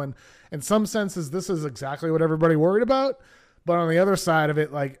 So in some senses, this is exactly what everybody worried about, but on the other side of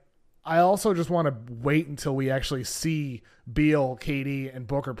it, like, I also just want to wait until we actually see Beal, KD, and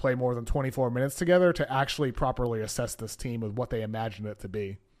Booker play more than 24 minutes together to actually properly assess this team with what they imagined it to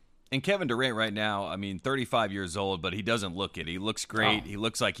be. And Kevin Durant right now, 35 years old, but he doesn't look it. He looks great. He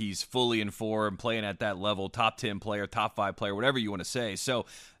looks like he's fully in form, playing at that level, top 10 player, top 5 player, whatever you want to say. So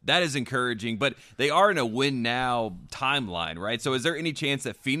that is encouraging, but they are in a win-now timeline, right? So is there any chance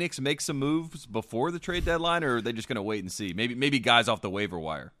that Phoenix makes some moves before the trade deadline, or are they just going to wait and see? Maybe guys off the waiver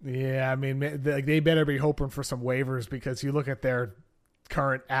wire. Yeah, they better be hoping for some waivers, because you look at their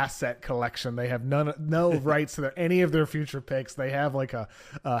current asset collection. They have no rights to any of their future picks. They have like a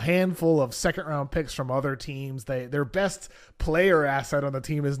handful of second-round picks from other teams. Their best player asset on the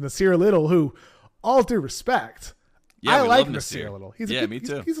team is Nasir Little, who, all due respect, I like Nasir Little. Me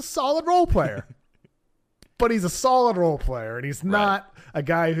too. He's a solid role player. But he's a solid role player, and he's not a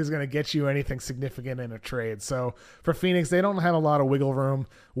guy who's going to get you anything significant in a trade. So for Phoenix, they don't have a lot of wiggle room.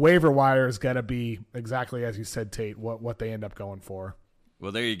 Waiver wire has got to be exactly as you said, Tate, what they end up going for.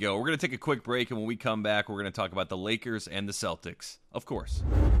 Well, there you go. We're going to take a quick break, and when we come back, we're going to talk about the Lakers and the Celtics, of course.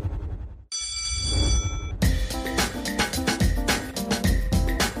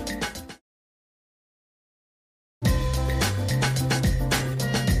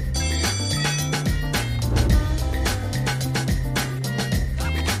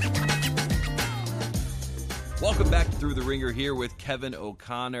 Welcome back to Through the Ringer here with Kevin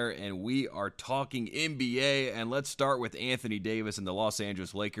O'Connor, and we are talking NBA, and let's start with Anthony Davis and the Los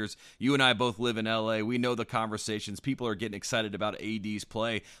Angeles Lakers. You and I both live in LA. We know the conversations. People are getting excited about AD's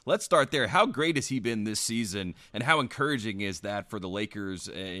play. Let's start there. How great has he been this season, and how encouraging is that for the Lakers,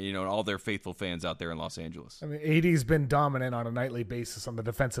 and all their faithful fans out there in Los Angeles? I mean, AD's been dominant on a nightly basis on the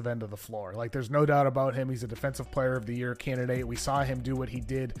defensive end of the floor. Like, there's no doubt about him. He's a Defensive Player of the Year candidate. We saw him do what he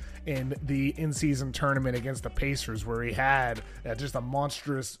did in the in-season tournament against the Pacers, where he had just a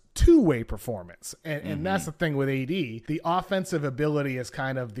monstrous two-way performance. And that's the thing with AD. The offensive ability is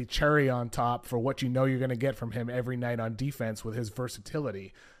kind of the cherry on top for what you're going to get from him every night on defense with his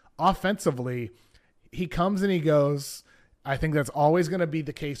versatility. Offensively, he comes and he goes. I think that's always going to be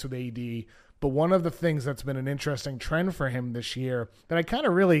the case with AD. But one of the things that's been an interesting trend for him this year that I kind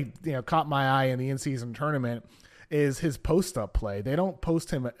of really caught my eye in the in-season tournament is his post-up play. They don't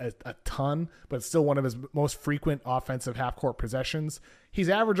post him a ton, but it's still one of his most frequent offensive half-court possessions. He's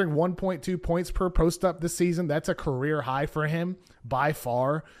averaging 1.2 points per post-up this season. That's a career high for him by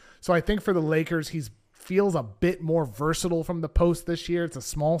far. So I think for the Lakers, he feels a bit more versatile from the post this year. It's a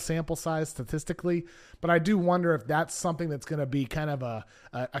small sample size statistically, but I do wonder if that's something that's going to be kind of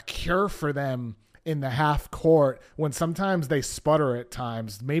a cure for them in the half court when sometimes they sputter at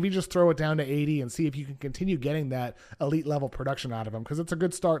times. Maybe just throw it down to 80 and see if you can continue getting that elite level production out of him, because it's a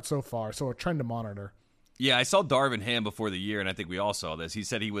good start so far. So a trend to monitor. Yeah, I saw Darvin Ham before the year, and I think we all saw this. He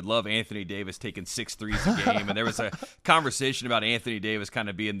said he would love Anthony Davis taking 6 threes a game, and there was a conversation about Anthony Davis kind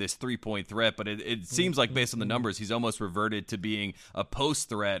of being this three-point threat, but it seems like based on the numbers, he's almost reverted to being a post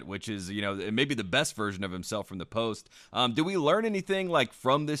threat, which is, maybe the best version of himself from the post. Do we learn anything like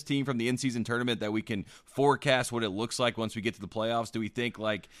from this team, from the in-season tournament, that we can forecast what it looks like once we get to the playoffs? Do we think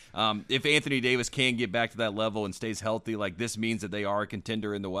if Anthony Davis can get back to that level and stays healthy, this means that they are a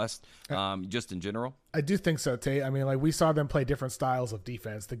contender in the West, just in general? I do think so, Tate. I mean, we saw them play different styles of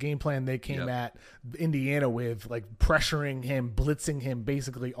defense. The game plan they came at Indiana with, pressuring him, blitzing him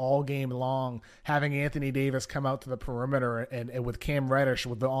basically all game long, having Anthony Davis come out to the perimeter and with Cam Reddish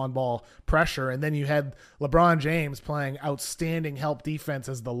with the on-ball pressure. And then you had LeBron James playing outstanding help defense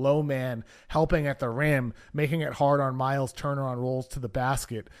as the low man, helping at the rim, making it hard on Miles Turner on rolls to the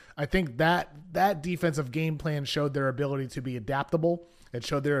basket. I think that defensive game plan showed their ability to be adaptable. It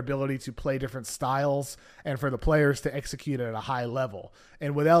showed their ability to play different styles and for the players to execute at a high level.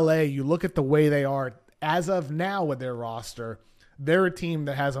 And with LA, you look at the way they are as of now with their roster, they're a team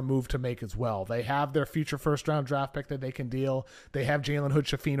that has a move to make as well. They have their future first-round draft pick that they can deal. They have Jalen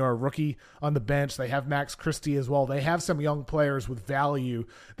Hood-Schifino, a rookie, on the bench. They have Max Christie as well. They have some young players with value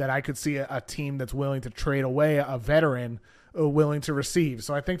that I could see a team that's willing to trade away a veteran willing to receive.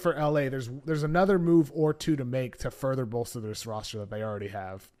 So I think for LA, there's another move or two to make to further bolster this roster that they already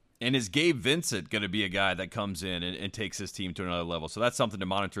have. And is Gabe Vincent going to be a guy that comes in and takes his team to another level? So that's something to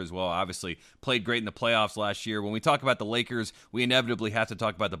monitor as well. Obviously, played great in the playoffs last year. When we talk about the Lakers, we inevitably have to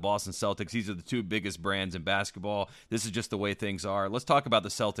talk about the Boston Celtics. These are the two biggest brands in basketball. This is just the way things are. Let's talk about the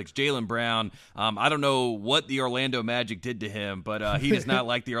Celtics. Jaylen Brown, I don't know what the Orlando Magic did to him, but he does not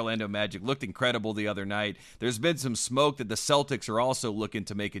like the Orlando Magic. Looked incredible the other night. There's been some smoke that the Celtics are also looking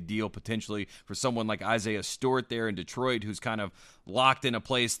to make a deal potentially for someone like Isaiah Stewart there in Detroit, who's kind of locked in a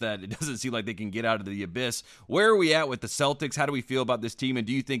place that it doesn't seem like they can get out of the abyss. Where are we at with the Celtics? How do we feel about this team? And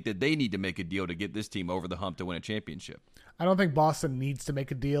do you think that they need to make a deal to get this team over the hump to win a championship? I don't think Boston needs to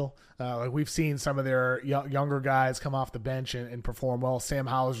make a deal. We've seen some of their younger guys come off the bench and perform well. Sam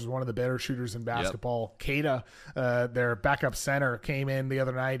Howell is one of the better shooters in basketball. Yep. Keita, their backup center, came in the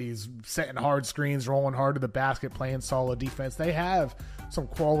other night. He's setting hard screens, rolling hard to the basket, playing solid defense. They have some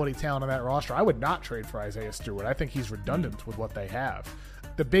quality talent on that roster. I would not trade for Isaiah Stewart. I think he's redundant with what they have.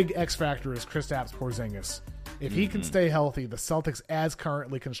 The big X factor is Kristaps Porzingis. If he can stay healthy, the Celtics, as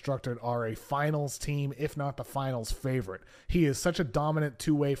currently constructed, are a finals team, if not the finals favorite. He is such a dominant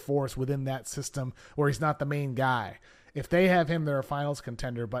two-way force within that system where he's not the main guy. If they have him, they're a finals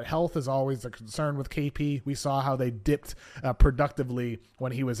contender, but health is always a concern with KP. We saw how they dipped productively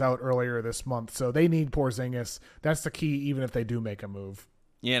when he was out earlier this month. So they need Porzingis. That's the key, even if they do make a move.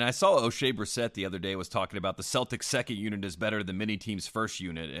 Yeah, and I saw O'Shea Brissett the other day was talking about the Celtics' second unit is better than many teams' first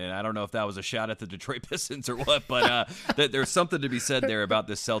unit, and I don't know if that was a shot at the Detroit Pistons or what, but there's something to be said there about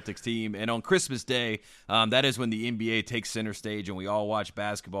this Celtics team. And on Christmas Day, that is when the NBA takes center stage and we all watch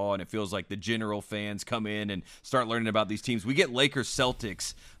basketball, and it feels like the general fans come in and start learning about these teams. We get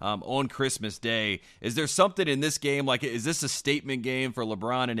Lakers-Celtics on Christmas Day. Is there something in this game, like is this a statement game for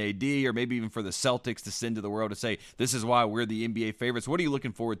LeBron and AD, or maybe even for the Celtics to send to the world to say, this is why we're the NBA favorites? What are you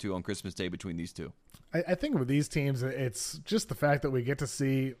looking forward to on Christmas Day between these two? I think with these teams, it's just the fact that we get to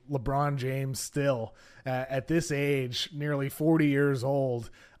see LeBron James still at this age, nearly 40 years old,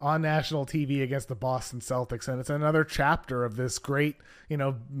 on national TV against the Boston Celtics. And it's another chapter of this great,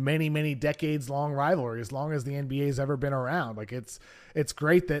 many, many decades long rivalry, as long as the NBA has ever been around. Like it's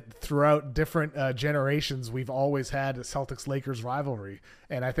great that throughout different generations, we've always had a Celtics-Lakers rivalry.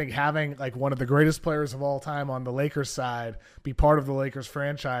 And I think having like one of the greatest players of all time on the Lakers side be part of the Lakers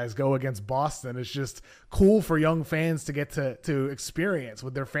franchise go against Boston is just cool for young fans to get to experience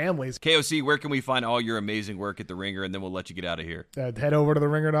with their families. KOC, where can we find all your amazing work at The Ringer? And then we'll let you get out of here. Head over to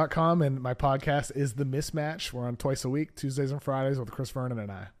theringer.com, and my podcast is The Mismatch. We're on twice a week, Tuesdays and Fridays, with Chris Vernon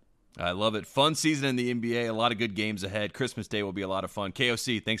and I. I love it. Fun season in the NBA. A lot of good games ahead. Christmas Day will be a lot of fun.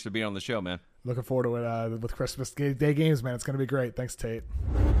 KOC, thanks for being on the show, man. Looking forward to it with Christmas Day games, man. It's going to be great. Thanks, Tate.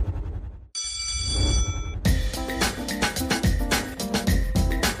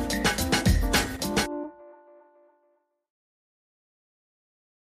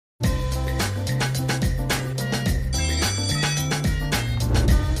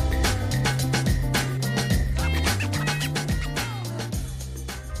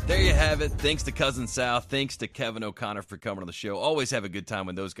 Thanks to Cousin Sal. Thanks to Kevin O'Connor for coming on the show. Always have a good time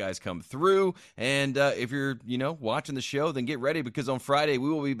when those guys come through. And if you're, watching the show, then get ready, because on Friday we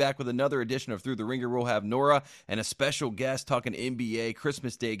will be back with another edition of Through the Ringer. We'll have Nora and a special guest talking NBA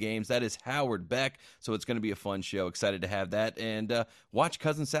Christmas Day games. That is Howard Beck. So it's going to be a fun show. Excited to have that. And watch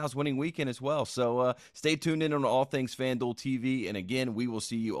Cousin Sal's winning weekend as well. So stay tuned in on All Things FanDuel TV. And again, we will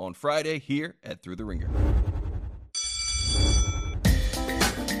see you on Friday here at Through the Ringer.